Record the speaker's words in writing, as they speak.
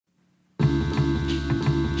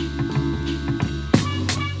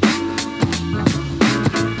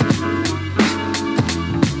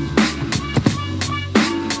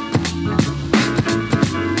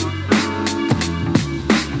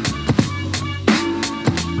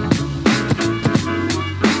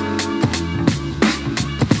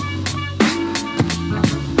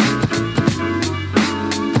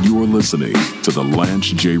listening to the Lance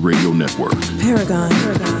J Radio Network. Paragon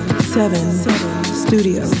 7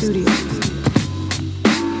 Studios.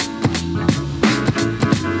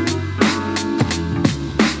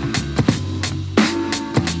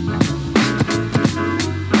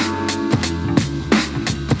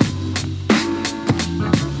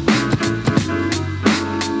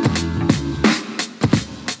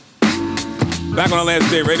 Back on the Lance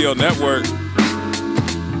J Radio Network.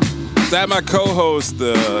 That my co-host,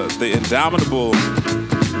 the indomitable,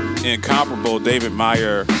 incomparable David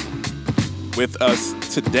Meyer, with us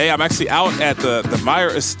today. I'm actually out at the Meyer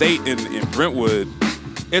Estate in Brentwood.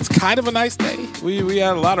 It's kind of a nice day. We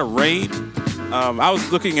had a lot of rain. I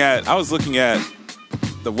was looking at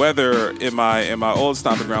the weather in my old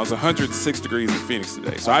stomping grounds. 106 degrees in Phoenix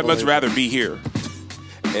today. So I'd much rather be here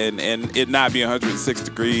and it not be 106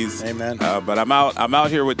 degrees. Amen. But I'm out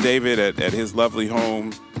here with David at his lovely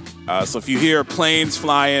home. So if you hear planes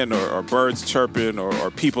flying or birds chirping or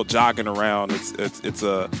people jogging around, it's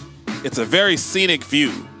a very scenic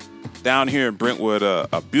view down here in Brentwood,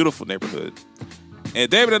 a beautiful neighborhood. And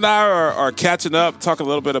David and I are catching up, talking a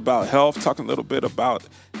little bit about health, talking a little bit about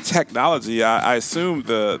technology. I assume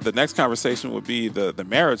the next conversation would be the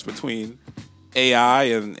marriage between AI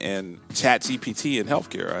and ChatGPT and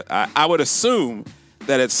healthcare. I would assume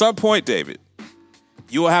that at some point, David,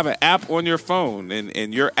 you will have an app on your phone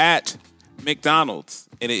and you're at McDonald's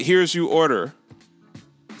and it hears you order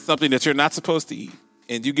something that you're not supposed to eat.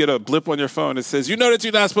 And you get a blip on your phone that says, you know that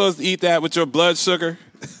you're not supposed to eat that with your blood sugar,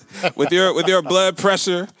 with your blood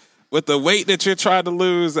pressure, with the weight that you're trying to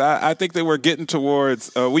lose. I think that we're getting towards,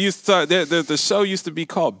 the show used to be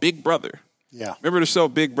called Big Brother. Yeah. Remember the show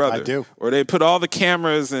Big Brother? I do. Where they put all the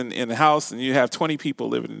cameras in the house and you have 20 people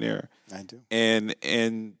living in there. I do.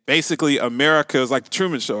 And basically America is like the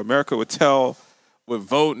Truman Show. America would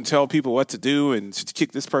vote and tell people what to do and to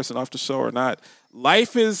kick this person off the show or not.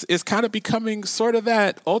 Life is kind of becoming sort of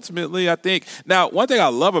that ultimately, I think. Now, one thing I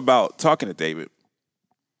love about talking to David,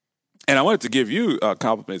 and I wanted to give you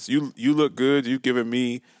compliments. You look good. You've given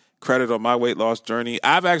me credit on my weight loss journey.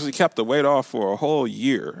 I've actually kept the weight off for a whole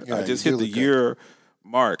year. Yeah, I just hit the year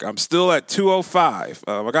mark. I'm still at 205.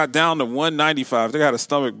 I got down to 195. I think I had a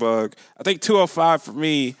stomach bug. I think 205 for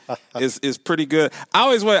me is pretty good.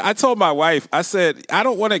 I told my wife, I said, I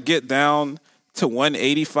don't want to get down to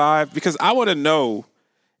 185 because I want to know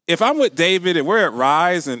if I'm with David and we're at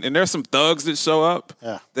Rise and there's some thugs that show up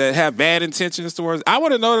that have bad intentions towards, I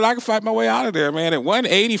want to know that I can fight my way out of there, man. At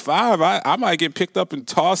 185, I might get picked up and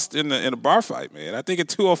tossed in a bar fight, man. I think at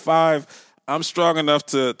 205, I'm strong enough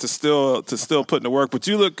to still put in the work. But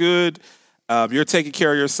you look good. You're taking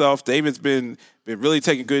care of yourself. David's been really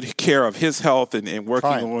taking good care of his health and working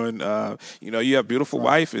on. You have a beautiful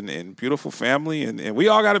wife and beautiful family, and we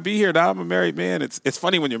all got to be here. Now I'm a married man. It's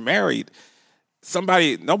funny when you're married.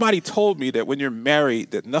 Nobody told me that when you're married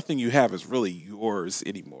that nothing you have is really yours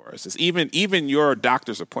anymore. It's just even your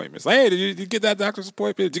doctor's appointments. Like, hey, did you get that doctor's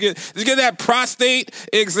appointment? Did you get that prostate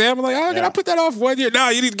exam? I'm like, can I put that off 1 year? No,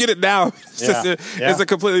 you need to get it now. It's a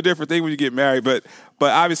completely different thing when you get married. But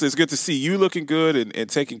obviously it's good to see you looking good and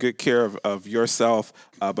taking good care of yourself.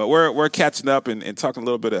 But we're catching up and talking a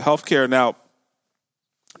little bit of healthcare. Now,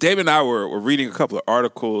 David and I were reading a couple of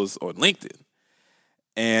articles on LinkedIn.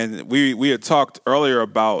 And we had talked earlier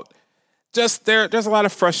about just there's a lot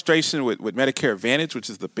of frustration with Medicare Advantage, which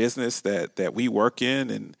is the business that we work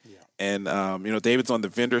in. And David's on the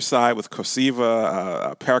vendor side with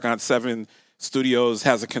Corsiva. Paragon 7 Studios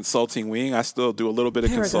has a consulting wing. I still do a little bit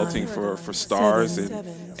of consulting for Stars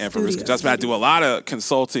and for Risk Adjustment. I do a lot of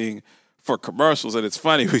consulting for commercials, and it's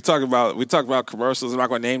funny. We talk about commercials. I'm not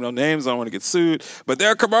going to name no names. I don't want to get sued. But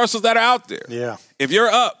there are commercials that are out there. Yeah. If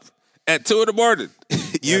you're up at 2 a.m,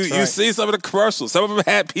 you see some of the commercials. Some of them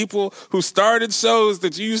had people who started shows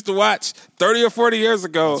that you used to watch 30 or 40 years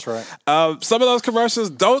ago. That's right. Some of those commercials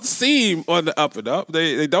don't seem on the up and up.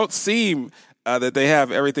 They don't seem that they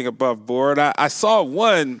have everything above board. I saw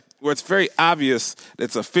one where it's very obvious that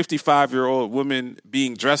it's a 55-year-old woman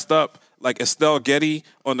being dressed up like Estelle Getty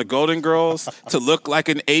on the Golden Girls to look like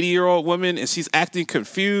an 80-year-old woman, and she's acting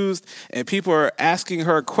confused, and people are asking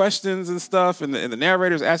her questions and stuff, and the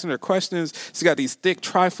narrator's asking her questions. She's got these thick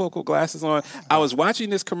trifocal glasses on. I was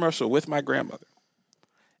watching this commercial with my grandmother,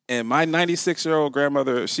 and my 96-year-old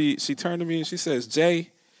grandmother, she turned to me and she says,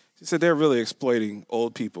 Jay, she said, they're really exploiting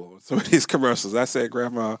old people with some of these commercials. I said,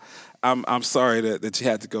 Grandma, I'm sorry that you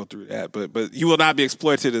had to go through that, but you will not be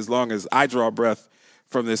exploited as long as I draw breath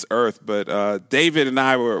from this earth. But David and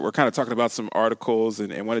I were kind of talking about some articles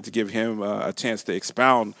and wanted to give him a chance to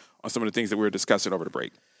expound on some of the things that we were discussing over the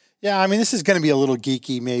break. Yeah, I mean, this is going to be a little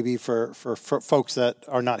geeky maybe for folks that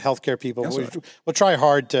are not healthcare people. We'll try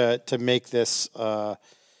hard to make this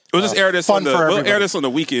We'll just air this on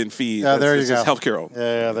the weekend feed. Yeah, there you go. Healthcare.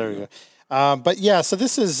 Yeah, there you go. But yeah, so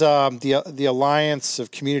this is the Alliance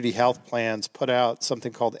of Community Health Plans put out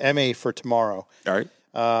something called MA for Tomorrow. All right.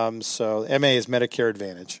 So MA is Medicare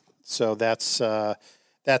Advantage. So that's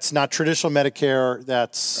not traditional Medicare.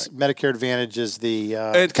 That's right. Medicare Advantage is the.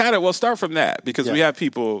 And kind of, we'll start from that because we have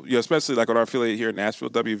people, especially like on our affiliate here in Nashville,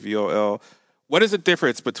 WVOL. What is the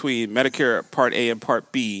difference between Medicare Part A and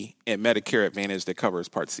Part B and Medicare Advantage that covers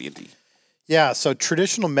Part C and D? Yeah, so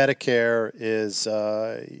traditional Medicare is,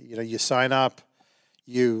 you sign up,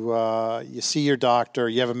 you see your doctor,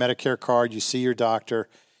 you have a Medicare card, you see your doctor,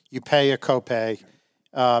 you pay a copay.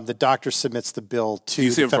 The doctor submits the bill to the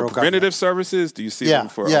federal government. Do you see them for preventative services? Do you see them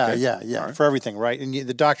for... Yeah, for everything, right? And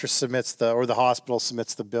the doctor submits or the hospital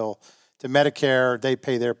submits the bill to Medicare. They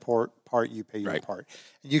pay their part, you pay your part.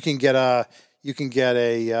 You can get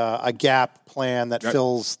a gap plan that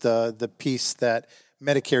fills the piece that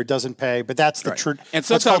Medicare doesn't pay, but that's the and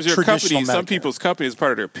sometimes your company, some people's company is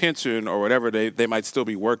part of their pension or whatever, they might still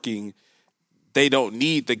be working. They don't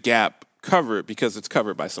need the gap covered because it's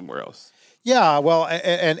covered by somewhere else. Yeah, well,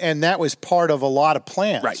 and that was part of a lot of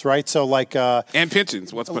plans, right? So like and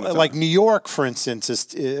pensions. Once upon a time, like New York, for instance,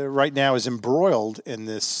 is right now is embroiled in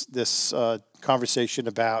this conversation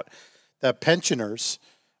about the pensioners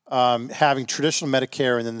having traditional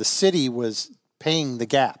Medicare, and then the city was paying the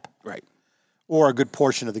gap, right, or a good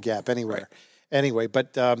portion of the gap anyway.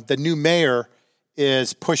 But the new mayor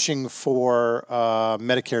is pushing for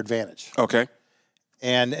Medicare Advantage. Okay.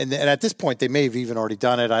 And at this point, they may have even already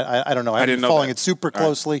done it. I don't know. I haven't been following it super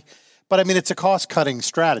closely. But, I mean, it's a cost-cutting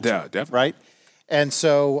strategy. Yeah, definitely. Right? And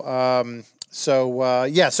so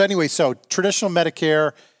anyway, traditional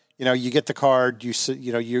Medicare, you get the card.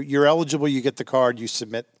 You're eligible. You get the card. You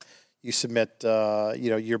submit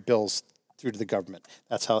your bills through to the government.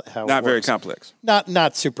 That's how it works. Not very complex.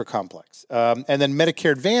 Not super complex. And then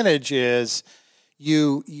Medicare Advantage is...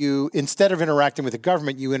 You instead of interacting with the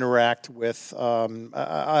government, you interact with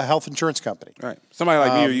a health insurance company. Right. Somebody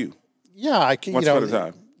like me or you. Yeah. Once upon a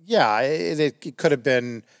time. Yeah. It could have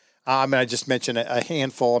been, I just mentioned a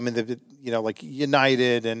handful. I mean, like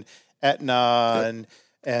United and Aetna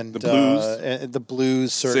and the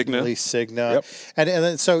Blues, certainly Cigna. Yep. And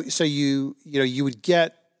then so you would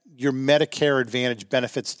get your Medicare Advantage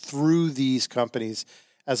benefits through these companies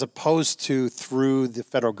as opposed to through the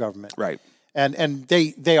federal government. Right. And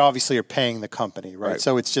they obviously are paying the company, right?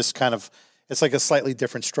 So it's just it's like a slightly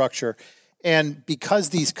different structure. And because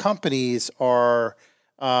these companies are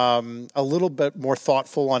a little bit more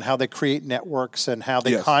thoughtful on how they create networks and how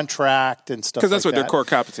they contract and stuff like that. Because that's what they're core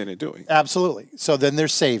competent in doing. Absolutely. So then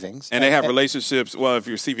there's savings. And they have relationships. Well, if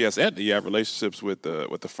you're CVS Aetna, you have relationships with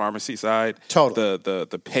the pharmacy side, totally,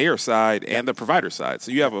 the payer side, and the provider side.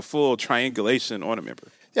 So you have a full triangulation on a member.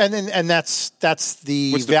 And that's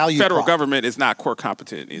the Which value. The federal prop. government is not core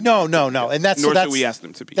competent. No, and nor should we ask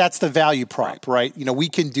them to be. That's the value prop, right? We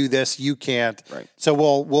can do this, you can't. Right. So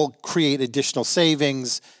we'll create additional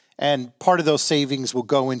savings, and part of those savings will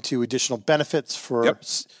go into additional benefits for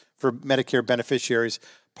Medicare beneficiaries.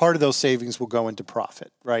 Part of those savings will go into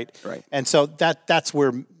profit, right? Right. And so that's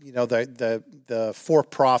where the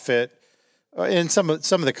for-profit. And some of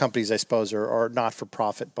the companies, I suppose, are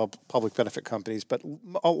not-for-profit public benefit companies, but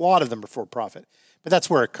a lot of them are for-profit. But that's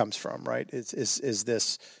where it comes from, right? Is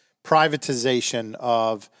this privatization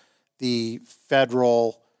of the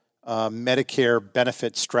federal Medicare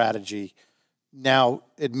benefit strategy now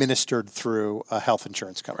administered through a health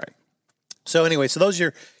insurance company? Right. So anyway, those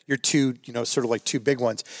are your two, sort of like two big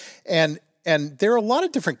ones, and there are a lot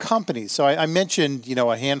of different companies. So I mentioned,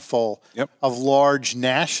 a handful of large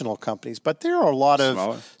national companies, but there are a lot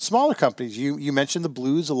of smaller companies. You mentioned the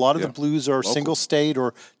Blues. A lot of the Blues are local, single state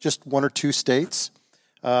or just one or two states.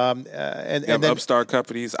 And then upstart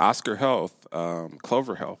companies, Oscar Health,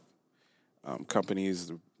 Clover Health,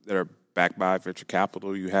 companies that are backed by venture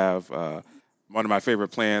capital. You have one of my favorite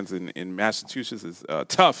plans in Massachusetts is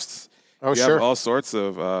Tufts. Oh, you have all sorts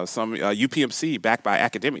of some UPMC backed by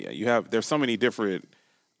academia. There's so many different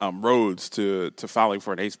roads to filing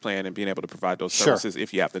for an ACE plan and being able to provide those services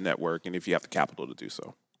if you have the network and if you have the capital to do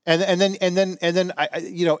so. And then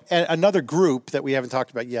another group that we haven't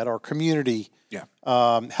talked about yet are community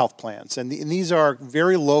health plans, and these are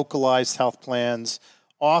very localized health plans.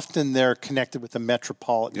 Often they're connected with the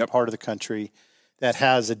metropolitan part of the country that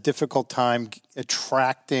has a difficult time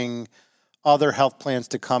attracting other health plans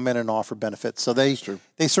to come in and offer benefits. So they sort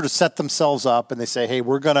of set themselves up and they say, hey,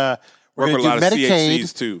 we're gonna do Medicaid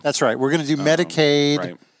CHCs too. That's right. We're going to do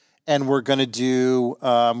Medicaid and we're going to do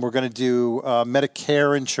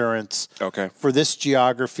Medicare insurance. Okay. For this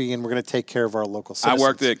geography, and we're going to take care of our local citizens. I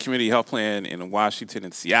worked at Community Health Plan in Washington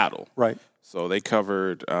and Seattle. Right. So they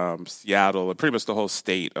covered Seattle and pretty much the whole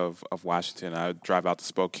state of Washington. I would drive out to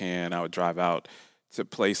Spokane. I would drive out to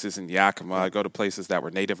places in Yakima. I'd go to places that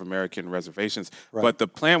were Native American reservations. Right. But the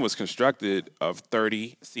plan was constructed of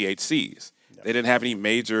 30 CHCs. Yeah. They didn't have any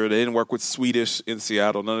major, they didn't work with Swedish in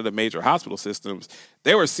Seattle, none of the major hospital systems.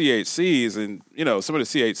 They were CHCs, and, some of the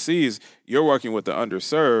CHCs, you're working with the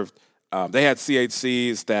underserved. They had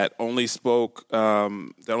CHCs that only spoke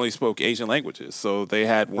Asian languages. So they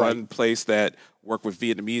had one place that worked with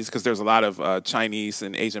Vietnamese, because there's a lot of Chinese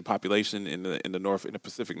and Asian population in the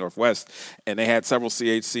Pacific Northwest, and they had several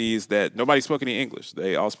CHCs that nobody spoke any English.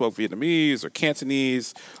 They all spoke Vietnamese or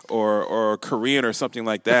Cantonese or Korean or something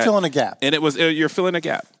like that. You're filling a gap, and you're filling a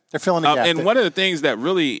gap. They're filling a gap. And one of the things that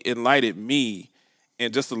really enlightened me,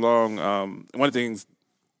 and just along one of the things.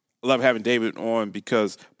 I love having David on,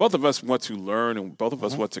 because both of us want to learn and both of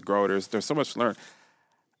us want to grow. There's so much to learn.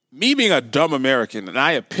 Me being a dumb American, and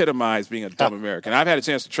I epitomize being a dumb American. I've had a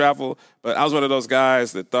chance to travel, but I was one of those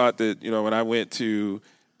guys that thought that, when I went to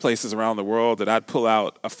places around the world, that I'd pull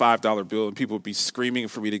out a $5 bill and people would be screaming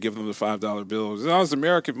for me to give them the $5 bill. It was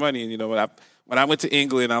American money. And, when I went to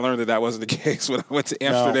England, I learned that wasn't the case. When I went to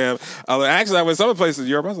Amsterdam, I went to some places in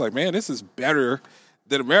Europe. I was like, man, this is better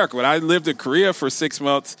than America. When I lived in Korea for 6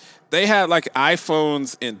 months, they had like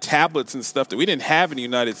iPhones and tablets and stuff that we didn't have in the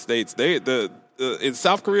United States. In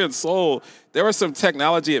South Korea and Seoul, there were some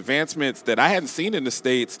technology advancements that I hadn't seen in the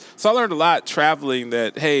States. So I learned a lot traveling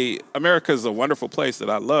that, hey, America is a wonderful place that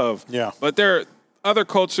I love. Yeah. But there are other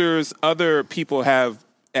cultures, other people have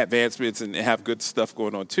advancements and have good stuff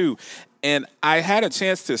going on too. And I had a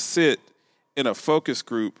chance to sit in a focus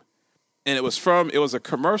group, and it was a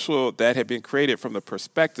commercial that had been created from the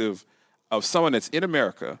perspective of someone that's in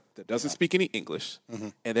America that doesn't speak any English,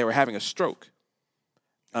 and they were having a stroke.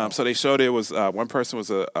 So they showed it was one person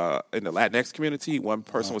was in the Latinx community, one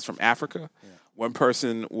person was from Africa, one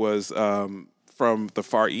person was from the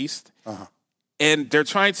Far East, and they're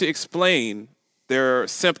trying to explain their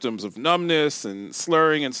symptoms of numbness and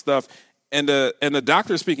slurring and stuff, and the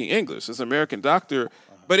doctor is speaking English. It's an American doctor.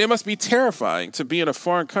 But it must be terrifying to be in a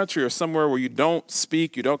foreign country or somewhere where you don't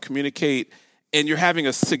speak, you don't communicate, and you're having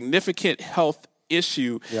a significant health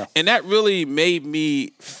issue. Yeah. And that really made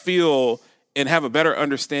me feel and have a better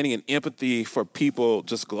understanding and empathy for people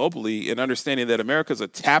just globally, and understanding that America is a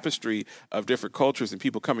tapestry of different cultures and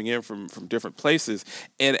people coming in from different places.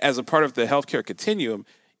 And as a part of the healthcare continuum,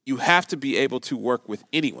 you have to be able to work with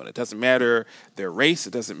anyone. It doesn't matter their race. It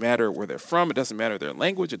doesn't matter where they're from. It doesn't matter their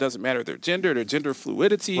language. It doesn't matter their gender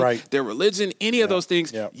fluidity, their religion, any of those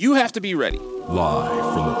things. Yeah. You have to be ready.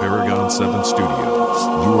 Live from the Paragon 7 studios,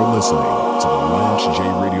 you are listening to the Lance J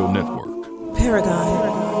Radio Network.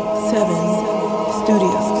 Paragon 7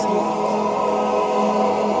 Studios.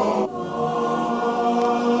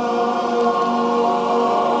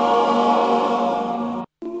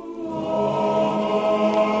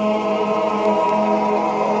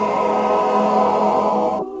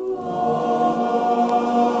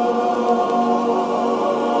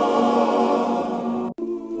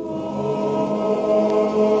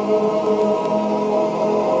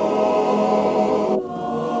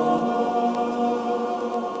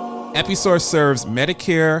 Episource serves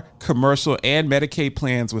Medicare, commercial, and Medicaid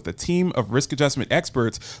plans with a team of risk adjustment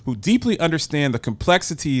experts who deeply understand the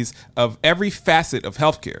complexities of every facet of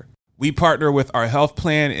healthcare. We partner with our health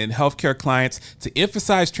plan and healthcare clients to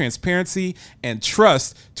emphasize transparency and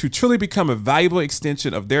trust to truly become a valuable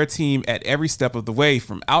extension of their team at every step of the way,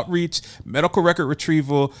 from outreach, medical record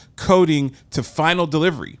retrieval, coding, to final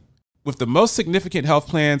delivery. With the most significant health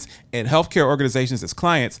plans and healthcare organizations as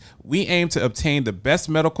clients, we aim to obtain the best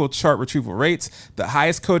medical chart retrieval rates, the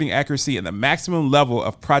highest coding accuracy, and the maximum level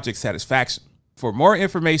of project satisfaction. For more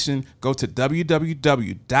information, go to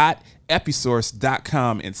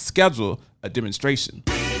www.episource.com and schedule a demonstration.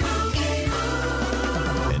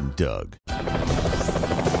 And Doug.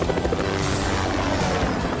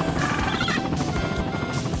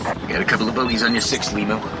 Got a couple of bogeys on your 6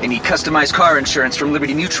 limo. They need customized car insurance from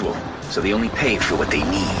Liberty Mutual, so they only pay for what they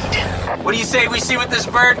need. What do you say we see what this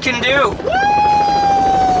bird can do?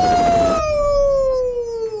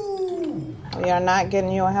 We are not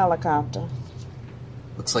getting you a helicopter.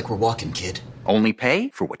 Looks like we're walking, kid. Only pay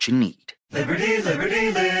for what you need. Liberty, liberty,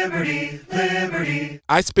 liberty, liberty.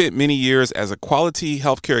 I spent many years as a quality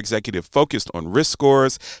healthcare executive focused on risk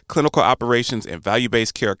scores, clinical operations, and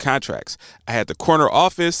value-based care contracts. I had the corner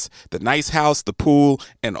office, the nice house, the pool,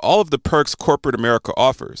 and all of the perks corporate America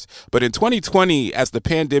offers. But in 2020, as the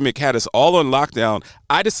pandemic had us all on lockdown,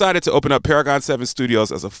 I decided to open up Paragon 7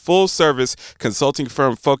 Studios as a full-service consulting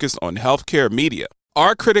firm focused on healthcare media.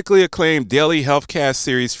 Our critically acclaimed daily HealthCast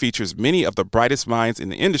series features many of the brightest minds in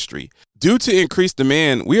the industry. Due to increased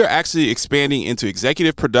demand, we are actually expanding into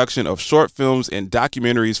executive production of short films and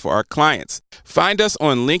documentaries for our clients. Find us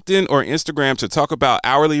on LinkedIn or Instagram to talk about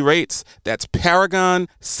hourly rates. That's Paragon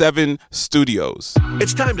 7 Studios.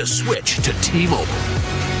 It's time to switch to T-Mobile.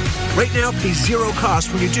 Right now, pay zero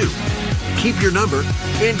cost when you do. Keep your number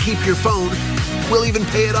and keep your phone. We'll even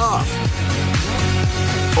pay it off.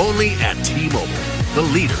 Only at T-Mobile, the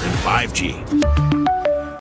leader in 5G.